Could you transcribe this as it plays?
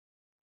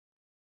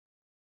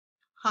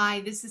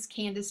Hi, this is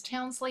Candace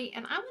Townsley,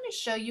 and I'm going to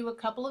show you a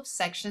couple of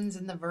sections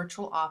in the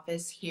virtual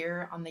office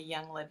here on the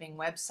Young Living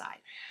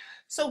website.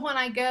 So when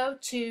I go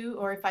to,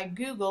 or if I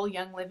Google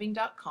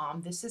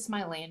youngliving.com, this is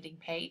my landing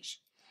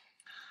page.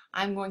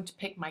 I'm going to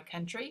pick my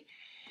country,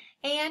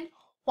 and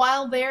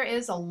while there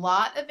is a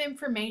lot of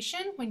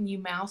information when you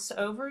mouse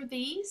over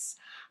these,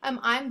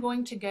 I'm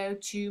going to go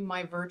to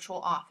my virtual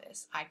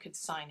office. I could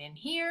sign in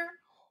here,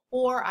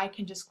 or I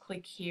can just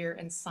click here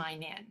and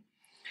sign in.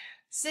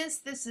 Since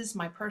this is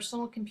my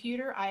personal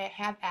computer, I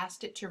have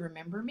asked it to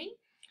remember me,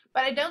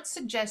 but I don't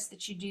suggest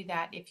that you do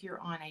that if you're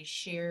on a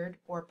shared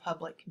or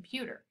public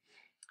computer.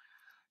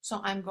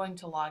 So I'm going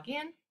to log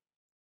in,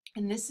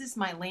 and this is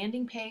my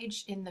landing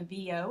page in the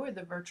VO, or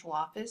the virtual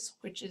office,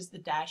 which is the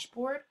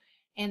dashboard,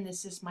 and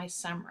this is my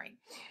summary.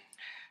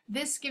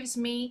 This gives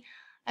me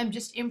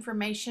just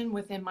information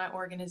within my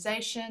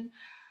organization,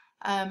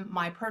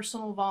 my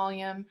personal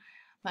volume,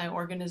 my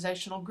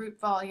organizational group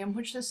volume,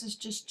 which this is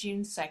just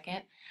June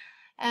 2nd.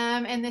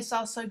 And this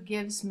also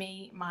gives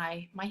me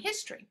my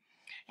history.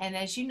 And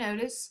as you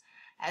notice,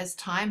 as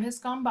time has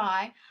gone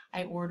by,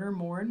 I order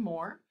more and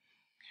more.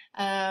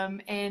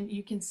 And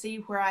you can see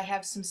where I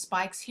have some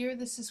spikes here.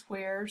 This is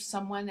where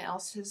someone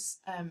else has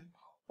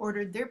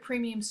ordered their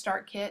premium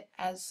start kit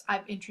as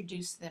I've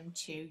introduced them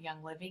to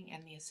Young Living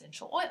and the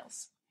essential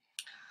oils.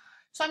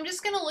 So I'm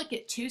just going to look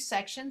at two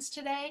sections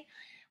today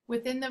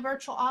within the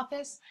virtual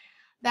office.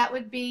 That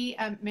would be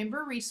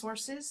member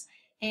resources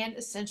and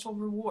essential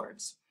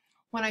rewards.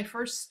 When I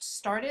first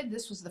started,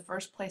 this was the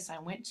first place I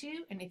went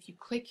to, and if you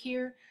click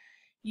here,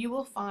 you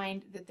will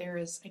find that there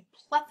is a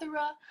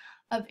plethora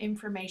of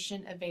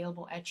information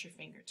available at your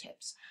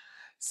fingertips.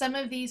 Some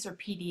of these are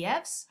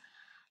PDFs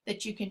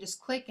that you can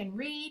just click and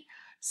read.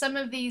 Some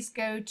of these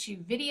go to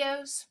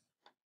videos,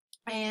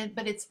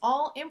 but it's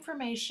all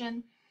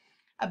information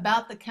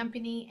about the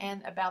company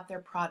and about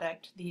their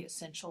product, the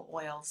essential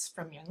oils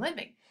from Young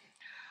Living.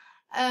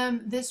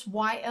 This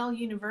YL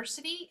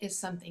University is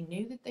something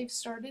new that they've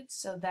started,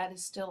 so that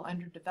is still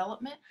under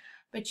development,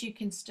 but you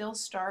can still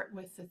start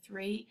with the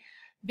 3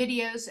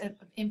 videos of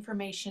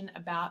information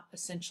about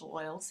essential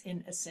oils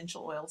in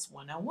Essential Oils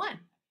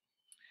 101.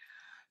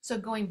 So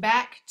going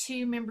back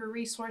to member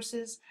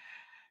resources,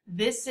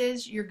 this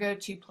is your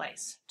go-to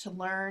place to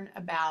learn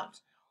about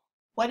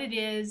what it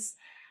is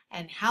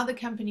and how the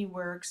company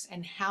works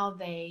and how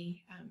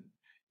they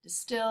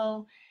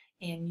distill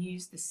and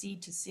use the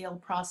seed to seal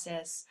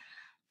process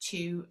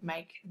to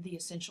make the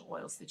essential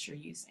oils that you're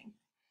using.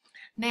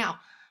 Now,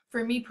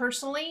 for me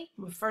personally,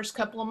 the first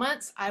couple of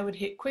months, I would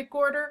hit quick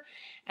order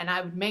and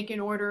I would make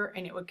an order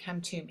and it would come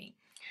to me.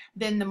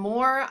 Then the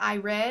more I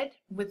read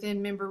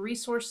within member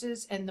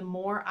resources and the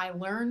more I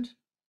learned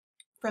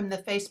from the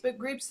Facebook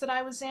groups that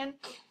I was in,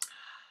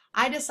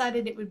 I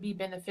decided it would be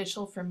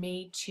beneficial for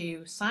me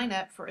to sign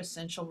up for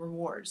Essential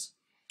Rewards.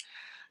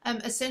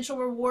 Essential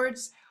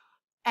Rewards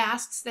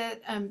asks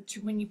that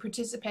when you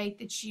participate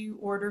that you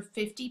order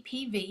 50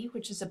 PV,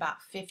 which is about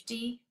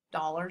 $50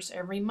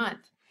 every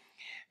month.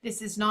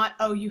 This is not,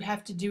 oh, you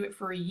have to do it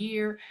for a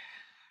year.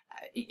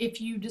 If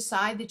you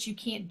decide that you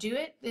can't do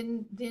it,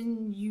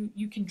 then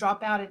you can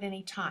drop out at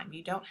any time.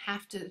 You don't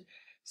have to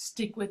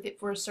stick with it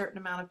for a certain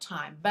amount of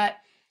time. But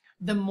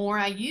the more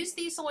I use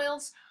these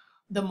oils,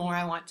 the more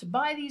I want to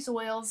buy these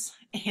oils.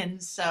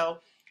 And so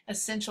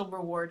Essential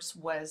Rewards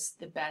was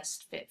the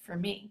best fit for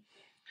me.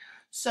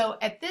 So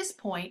at this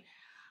point,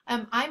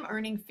 I'm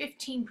earning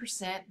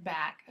 15%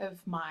 back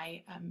of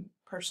my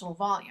personal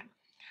volume.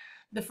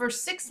 The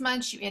first 6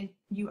 months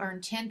you earn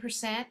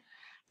 10%.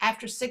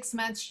 After 6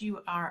 months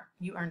you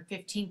earn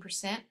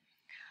 15%.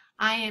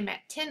 I am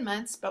at 10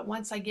 months, but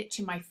once I get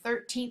to my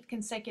 13th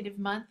consecutive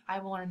month, I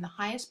will earn the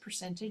highest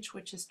percentage,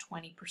 which is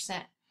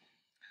 20%.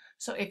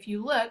 So if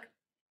you look,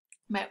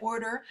 my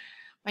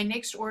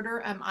next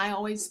order, I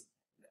always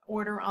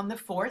order on the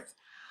 4th.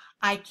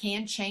 I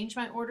can change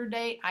my order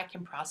date. I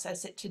can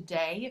process it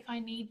today if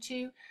I need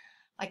to.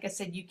 Like I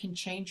said, you can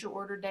change your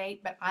order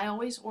date, but I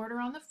always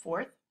order on the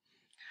 4th.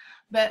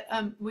 But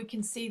we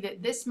can see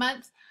that this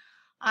month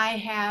I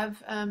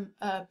have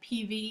a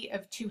PV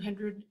of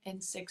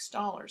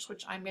 $206,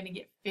 which I'm going to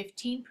get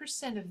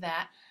 15% of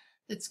that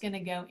that's going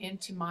to go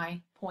into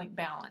my point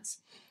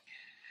balance.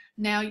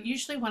 Now,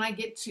 usually when I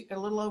get to a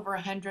little over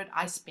 100,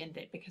 I spend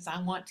it because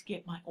I want to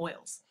get my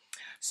oils.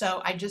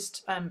 So I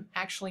just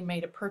actually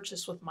made a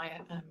purchase with my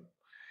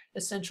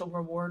Essential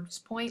Rewards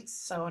points.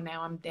 So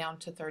now I'm down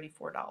to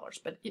 $34,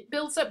 but it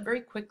builds up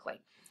very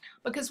quickly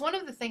because one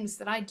of the things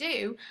that I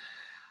do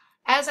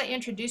as I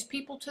introduce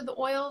people to the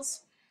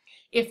oils,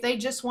 if they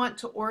just want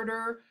to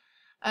order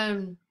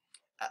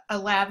a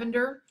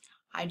lavender,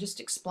 I just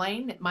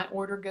explain that my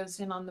order goes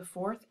in on the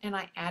 4th and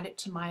I add it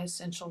to my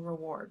Essential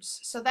Rewards.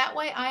 So that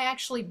way I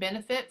actually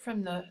benefit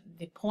from the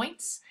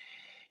points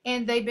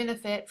and they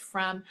benefit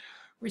from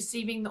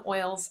receiving the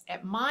oils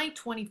at my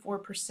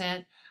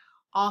 24%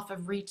 off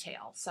of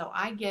retail. So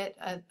I get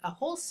a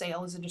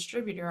wholesale as a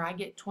distributor, I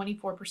get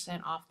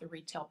 24% off the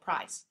retail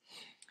price.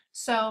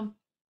 So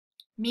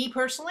me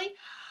personally,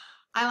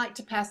 I like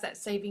to pass that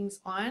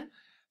savings on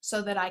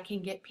so that I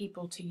can get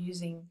people to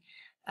using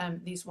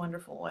these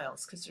wonderful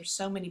oils, because there's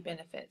so many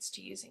benefits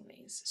to using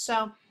these.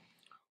 So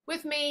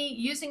with me,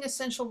 using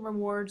Essential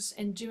Rewards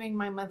and doing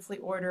my monthly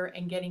order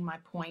and getting my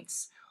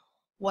points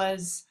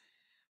was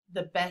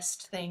the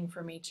best thing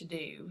for me to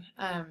do.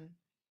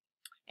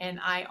 And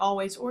I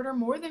always order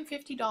more than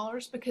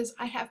 $50 because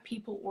I have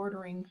people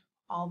ordering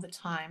all the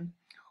time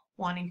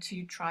wanting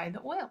to try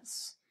the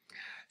oils.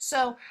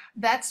 So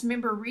that's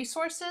Member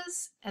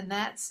Resources, and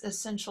that's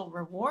Essential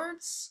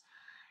Rewards.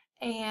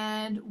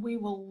 And we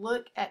will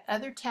look at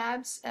other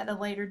tabs at a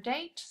later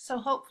date. So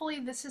hopefully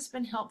this has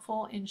been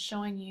helpful in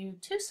showing you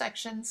two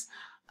sections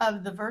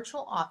of the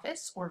virtual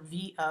office, or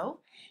VO,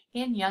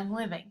 in Young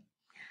Living.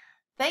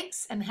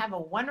 Thanks, and have a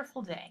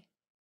wonderful day.